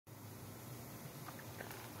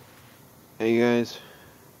Hey guys,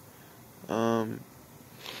 so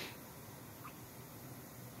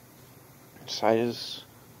I just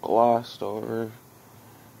glossed over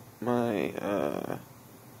my,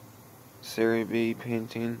 Serie B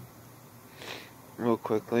painting real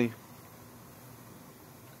quickly.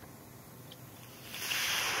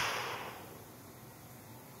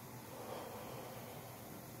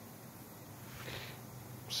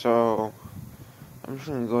 So, I'm just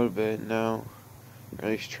gonna go to bed now, or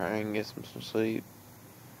at least try and get some sleep.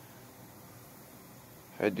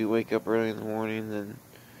 If I do wake up early in the morning, then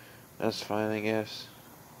that's fine, I guess.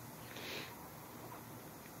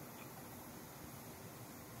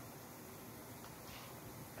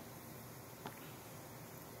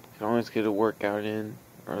 You can always get a workout in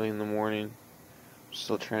early in the morning. I'm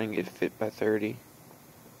still trying to get fit by 30.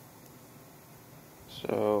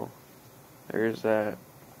 So, there's that.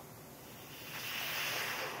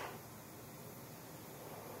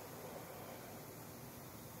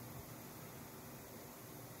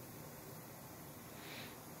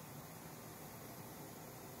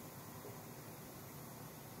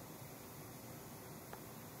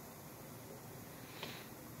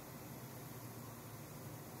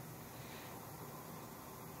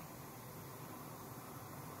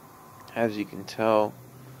 As you can tell,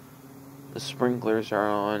 the sprinklers are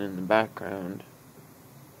on in the background,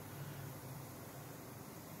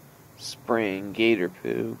 spraying gator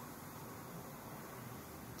poo.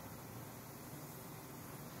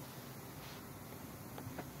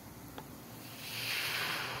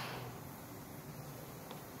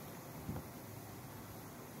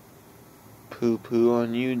 Poo poo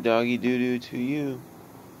on you, doggy doo doo to you.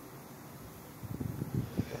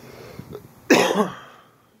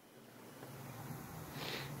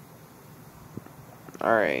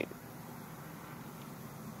 Alright.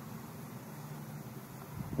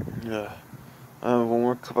 I'll have one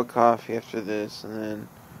more cup of coffee after this, and then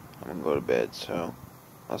I'm gonna go to bed, so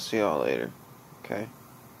I'll see y'all later. Okay?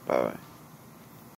 Bye bye.